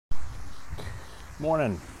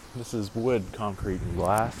Morning. This is wood, concrete, and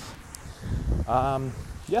glass.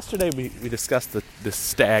 Yesterday we discussed this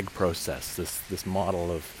STAG process, this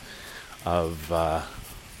model of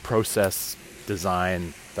process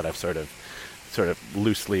design that I've sort of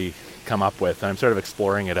loosely come up with, and I'm sort of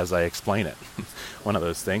exploring it as I explain it. One of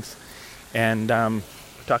those things. And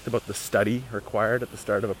we talked about the study required at the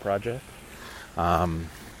start of a project.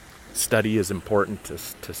 Study is important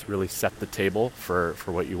to really set the table for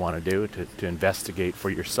what you want to do, to investigate for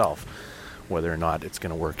yourself whether or not it's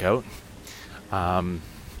going to work out, and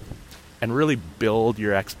really build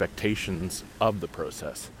your expectations of the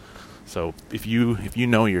process. So if you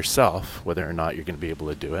know yourself whether or not you're going to be able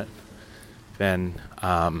to do it, then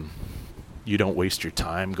you don't waste your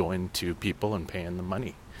time going to people and paying them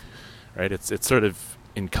money, right? It's sort of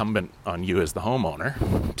incumbent on you as the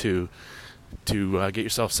homeowner to get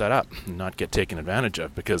yourself set up and not get taken advantage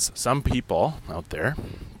of, because some people out there,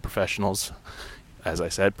 professionals, as I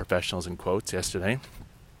said, professionals in quotes yesterday,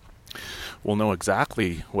 will know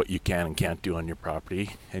exactly what you can and can't do on your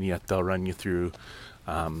property, and yet they'll run you through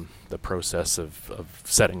the process of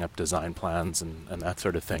setting up design plans and that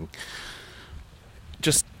sort of thing,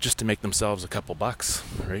 just to make themselves a couple bucks,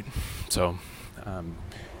 right? So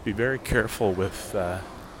be very careful with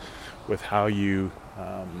how you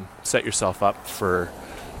set yourself up for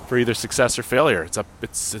either success or failure. It's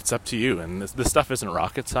up to you. And this stuff isn't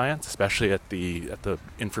rocket science, especially at the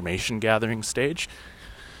information gathering stage.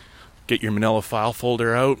 Get your manila file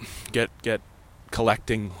folder out. Get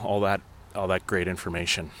collecting all that great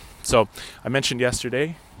information. So I mentioned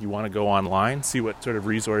yesterday, you want to go online, see what sort of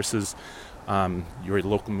resources your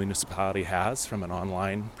local municipality has from an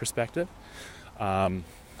online perspective.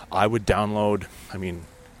 I would download,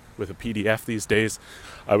 with a PDF these days,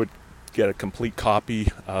 I would get a complete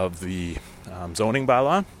copy of the zoning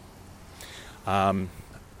bylaw,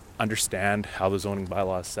 understand how the zoning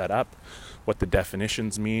bylaw is set up, what the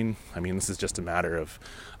definitions mean. This is just a matter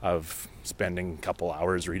of spending a couple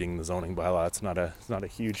hours reading the zoning bylaw. It's not a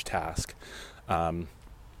huge task.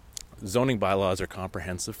 Zoning bylaws are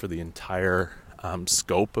comprehensive for the entire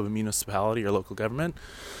scope of a municipality or local government.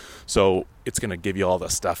 So it's going to give you all the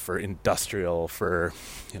stuff for industrial, for,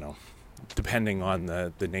 depending on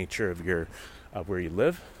the nature of where you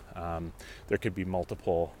live. There could be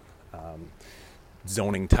multiple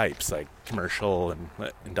zoning types, like commercial and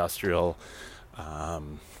industrial,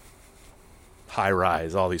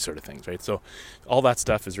 high-rise, all these sort of things, right? So all that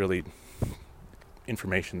stuff is really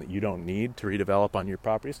information that you don't need to redevelop on your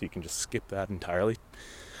property, so you can just skip that entirely.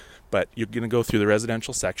 But you're going to go through the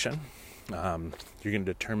residential section. You're going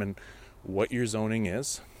to determine what your zoning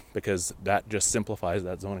is, because that just simplifies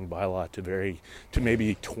that zoning bylaw to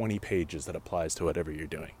maybe 20 pages that applies to whatever you're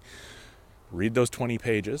doing. Read those 20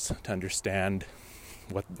 pages to understand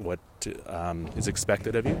what is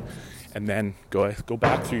expected of you, and then go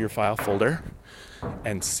back through your file folder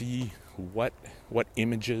and see what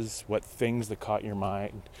images, what things that caught your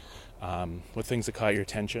mind, what things that caught your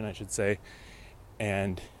attention, I should say,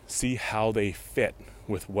 and see how they fit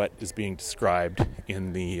with what is being described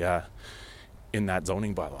in that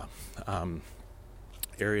zoning bylaw.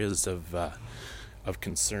 Areas of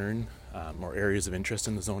concern or areas of interest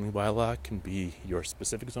in the zoning bylaw can be your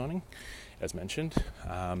specific zoning, as mentioned.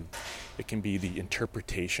 It can be the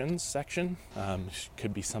interpretations section.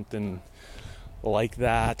 Could be something like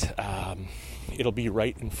that. It'll be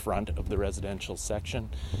right in front of the residential section,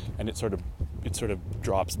 and it sort of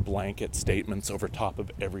drops blanket statements over top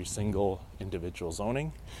of every single individual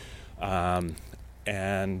zoning.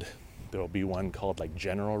 And there will be one called like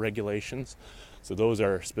general regulations. So those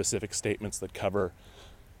are specific statements that cover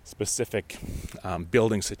specific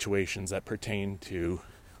building situations that pertain to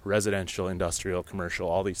residential, industrial, commercial,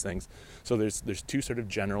 all these things. So there's two sort of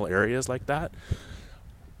general areas like that.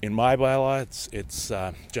 In my bylaw, it's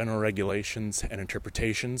general regulations and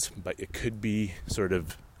interpretations, but it could be sort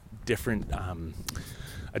of different,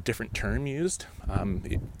 a different term used.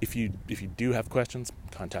 If you do have questions,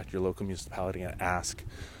 contact your local municipality and ask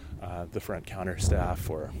the front counter staff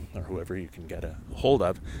or whoever you can get a hold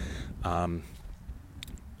of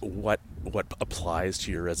what applies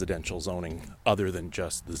to your residential zoning other than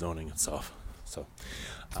just the zoning itself. So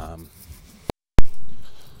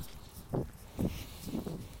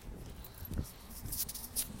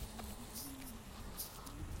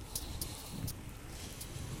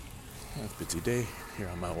busy day here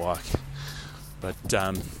on my walk, but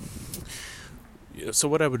so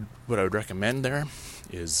what I would recommend there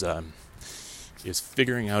is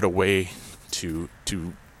figuring out a way to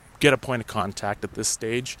get a point of contact at this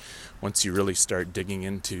stage once you really start digging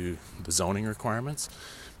into the zoning requirements,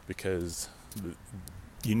 because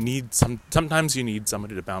sometimes you need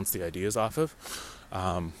somebody to bounce the ideas off of.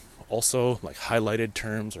 Also, like highlighted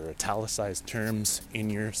terms or italicized terms in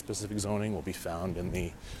your specific zoning will be found in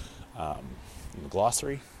the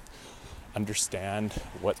glossary. Understand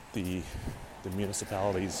what the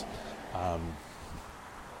municipality's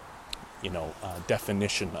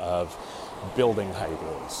definition of building height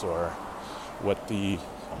is, or what the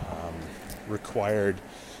required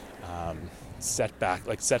setback,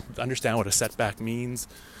 understand what a setback means,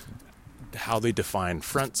 how they define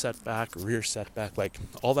front setback, rear setback, like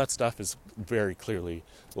all that stuff is very clearly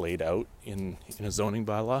laid out in a zoning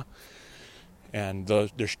bylaw. And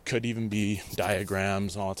there could even be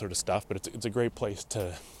diagrams and all that sort of stuff, but it's a great place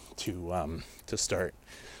to start.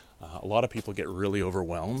 A lot of people get really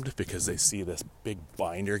overwhelmed because they see this big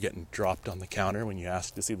binder getting dropped on the counter when you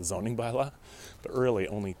ask to see the zoning bylaw, but really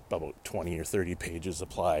only about 20 or 30 pages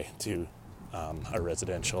apply to a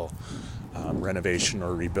residential renovation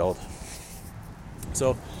or rebuild.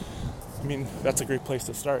 So, I mean, that's a great place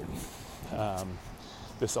to start.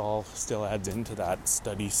 This all still adds into that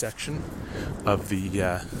study section of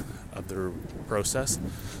the process.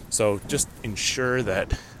 So just ensure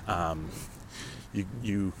that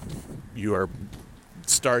you are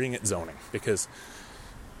starting at zoning, because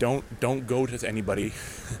don't go to anybody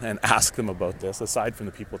and ask them about this aside from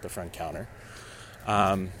the people at the front counter.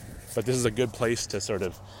 But this is a good place to sort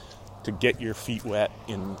of to get your feet wet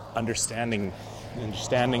in understanding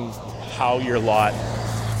how your lot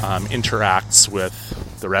interacts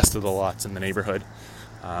with the rest of the lots in the neighborhood,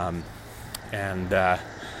 and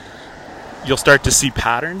you'll start to see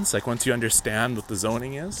patterns. Like once you understand what the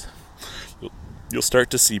zoning is, you'll start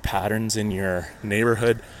to see patterns in your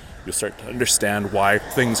neighborhood. You'll start to understand why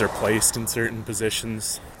things are placed in certain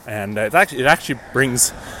positions, and it actually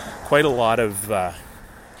brings quite a lot of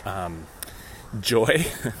joy,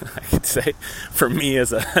 I could say, for me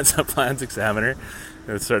as a plans examiner.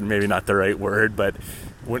 It's sort of maybe not the right word, but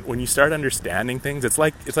when you start understanding things, it's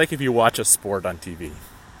like if you watch a sport on TV.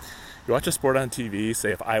 You watch a sport on TV,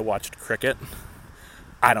 say if I watched cricket,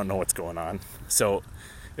 I don't know what's going on. So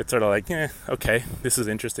it's sort of like, okay, this is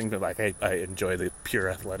interesting, but like I enjoy the pure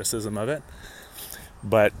athleticism of it.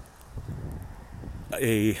 But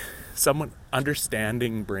someone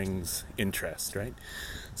understanding brings interest, right?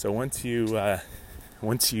 So once you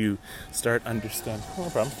start understanding,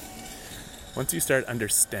 once you start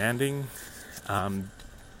understanding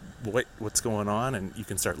what's going on, and you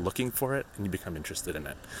can start looking for it, and you become interested in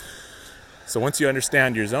it. So once you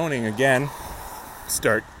understand your zoning, again,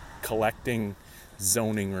 start collecting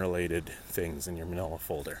zoning related things in your manila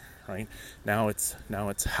folder, right? Now it's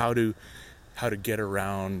how to get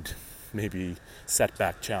around maybe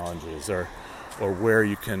setback challenges, or where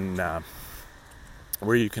you can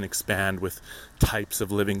expand with types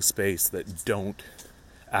of living space that don't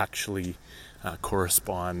actually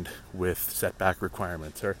correspond with setback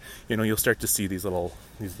requirements. Or you'll start to see these little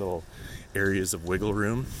areas of wiggle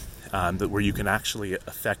room where you can actually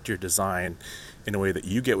affect your design in a way that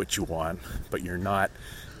you get what you want, but you're not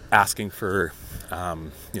asking for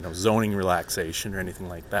zoning relaxation or anything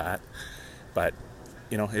like that. But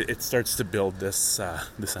it starts to build this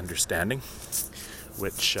understanding,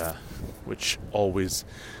 which always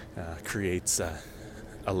creates a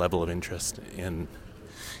level of interest in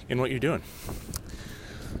what you're doing.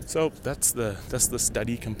 So that's the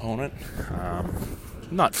study component.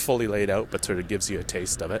 Not fully laid out, but sort of gives you a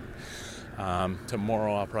taste of it.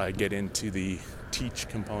 Tomorrow I'll probably get into the teach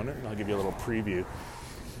component, and I'll give you a little preview.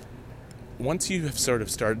 Once you have sort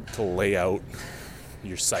of started to lay out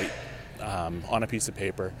your site on a piece of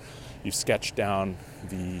paper, you've sketched down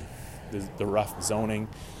the rough zoning,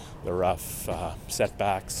 the rough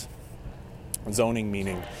setbacks. Zoning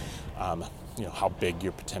meaning how big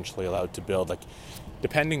you're potentially allowed to build. Like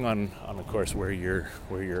depending on of course where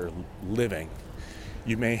you're living,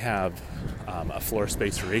 you may have a floor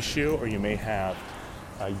space ratio, or you may have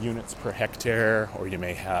units per hectare, or you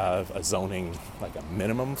may have a zoning like a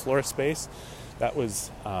minimum floor space. That was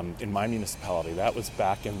in my municipality. That was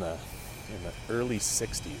back in the early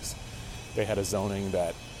 60s. They had a zoning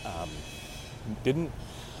that didn't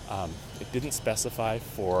specify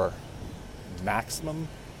for maximum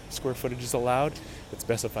square footages allowed. It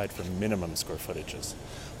specified for minimum square footages,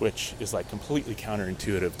 which is like completely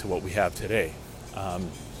counterintuitive to what we have today.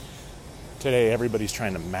 Today everybody's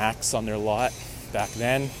trying to max on their lot. Back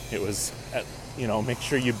then it was make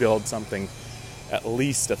sure you build something at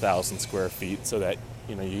least 1,000 square feet so that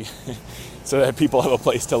so that people have a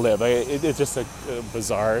place to live. It's just a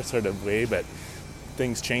bizarre sort of way, but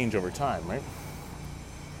things change over time, right?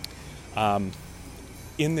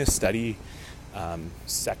 In this study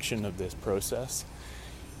section of this process,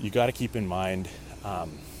 you got to keep in mind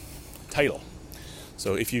title.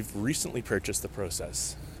 So if you've recently purchased the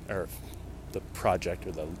process or the project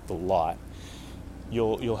or the lot,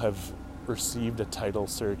 you'll have received a title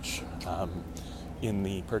search in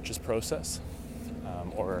the purchase process,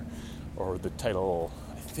 or the title.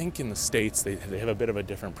 I think in the States they have a bit of a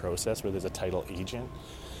different process where there's a title agent.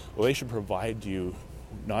 Well, they should provide you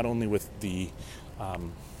not only with the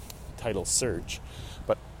title search,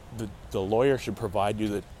 but the lawyer should provide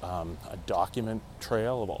you a document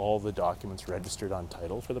trail of all the documents registered on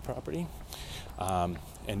title for the property,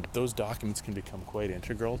 and those documents can become quite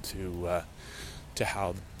integral to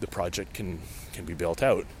how the project can be built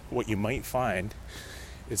out. What you might find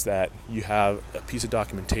is that you have a piece of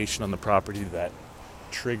documentation on the property that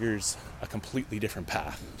triggers a completely different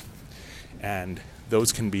path, and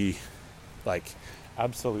those can be like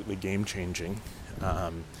absolutely game changing,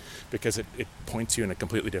 because it points you in a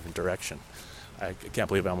completely different direction. I can't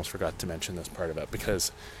believe I almost forgot to mention this part of it,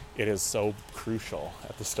 because it is so crucial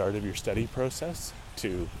at the start of your study process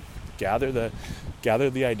to gather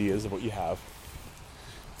the ideas of what you have,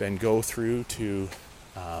 then go through to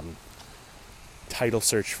title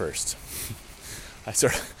search first. I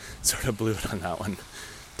sort of blew it on that one.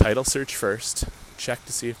 Title search first. Check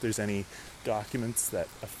to see if there's any documents that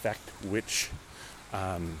affect which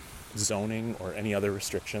zoning or any other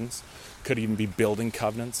restrictions. Could even be building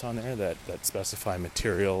covenants on there that specify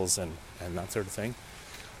materials and that sort of thing.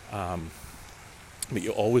 But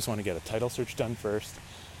you always want to get a title search done first.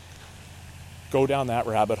 Go down that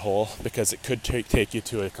rabbit hole, because it could take you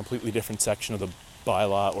to a completely different section of the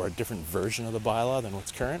bylaw or a different version of the bylaw than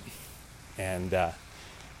what's current, and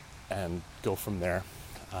go from there,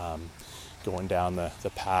 going down the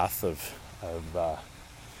path of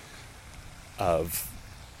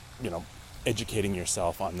educating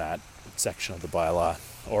yourself on that section of the bylaw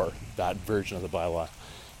or that version of the bylaw,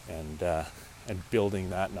 and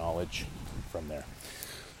building that knowledge from there.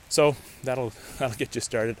 So that'll get you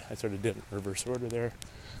started. I sort of did it in reverse order there,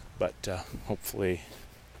 but hopefully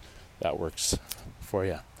that works for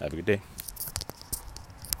you. Have a good day.